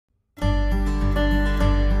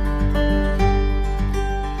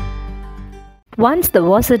Once there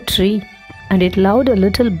was a tree, and it loved a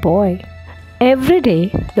little boy. Every day,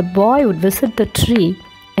 the boy would visit the tree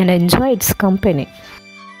and enjoy its company.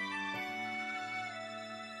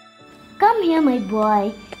 Come here, my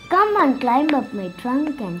boy. Come and climb up my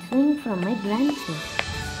trunk and swing from my branches.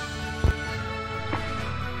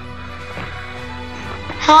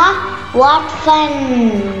 Huh? What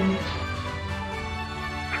fun!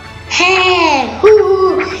 Hey,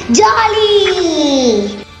 hoo,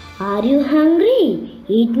 jolly! Are you hungry?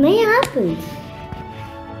 Eat my apples.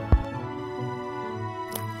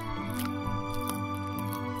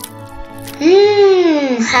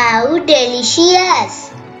 How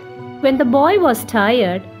delicious! When the boy was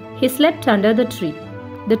tired, he slept under the tree.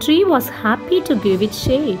 The tree was happy to give it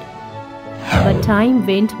shade. But time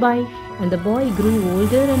went by and the boy grew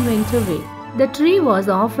older and went away. The tree was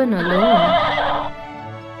often alone.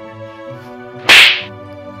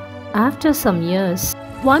 After some years,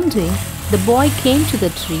 one day the boy came to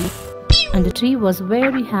the tree and the tree was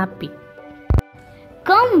very happy.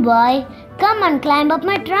 Come, boy, come and climb up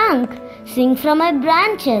my trunk. Sing from my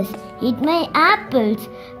branches, eat my apples,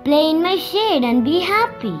 play in my shade and be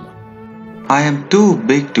happy. I am too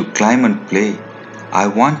big to climb and play. I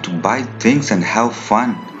want to buy things and have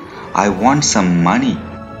fun. I want some money.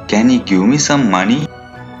 Can you give me some money?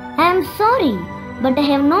 I am sorry, but I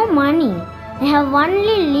have no money. I have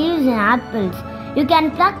only leaves and apples. You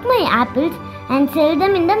can pluck my apples and sell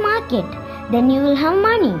them in the market. Then you will have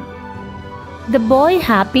money. The boy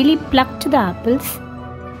happily plucked the apples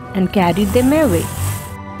and carried them away.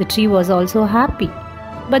 The tree was also happy,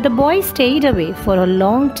 but the boy stayed away for a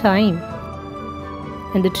long time,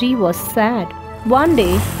 and the tree was sad. One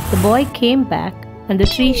day, the boy came back, and the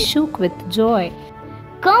tree shook with joy.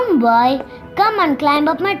 Come, boy, come and climb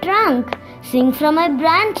up my trunk. Sing from my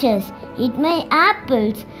branches, eat my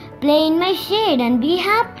apples, play in my shade and be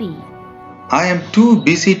happy. I am too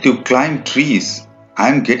busy to climb trees. I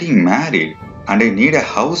am getting married and I need a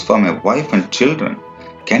house for my wife and children.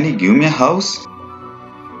 Can you give me a house?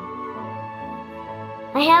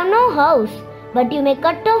 I have no house, but you may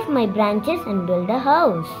cut off my branches and build a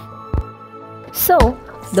house. So,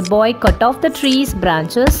 the boy cut off the tree's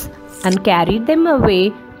branches and carried them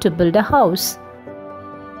away to build a house.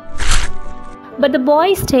 But the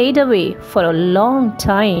boy stayed away for a long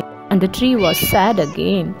time and the tree was sad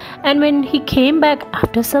again. And when he came back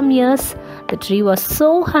after some years, the tree was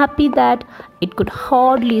so happy that it could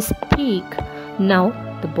hardly speak. Now,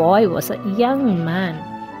 the boy was a young man.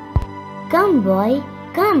 Come, boy,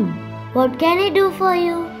 come. What can I do for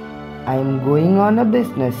you? I am going on a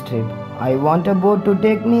business trip. I want a boat to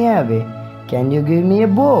take me away. Can you give me a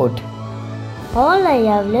boat? All I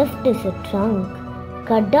have left is a trunk.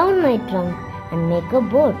 Cut down my trunk and make a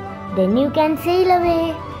boat. Then you can sail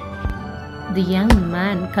away. The young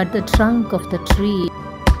man cut the trunk of the tree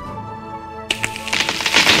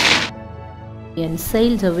and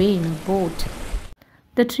sailed away in a boat.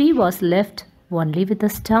 The tree was left only with a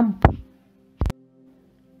stump.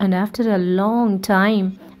 And after a long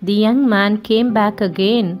time, the young man came back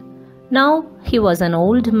again. Now he was an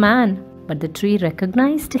old man, but the tree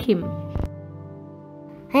recognized him.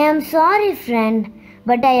 I am sorry, friend,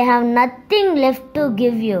 but I have nothing left to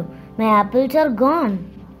give you. My apples are gone.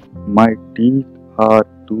 My teeth are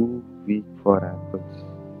too weak for apples.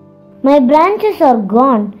 My branches are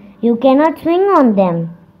gone. You cannot swing on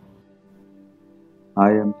them.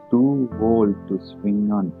 I am too old to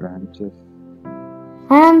swing on branches.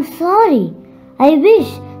 I am sorry. I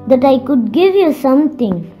wish that I could give you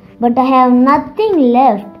something, but I have nothing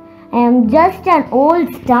left. I am just an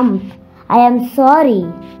old stump. I am sorry.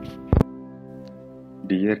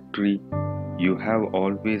 Dear tree, you have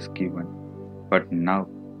always given, but now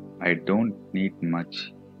I don't need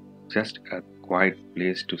much, just a quiet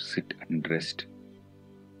place to sit and rest.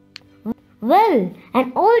 Well,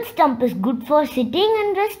 an old stump is good for sitting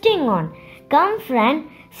and resting on. Come, friend,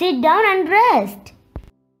 sit down and rest.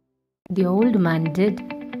 The old man did,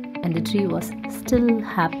 and the tree was still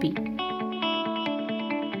happy.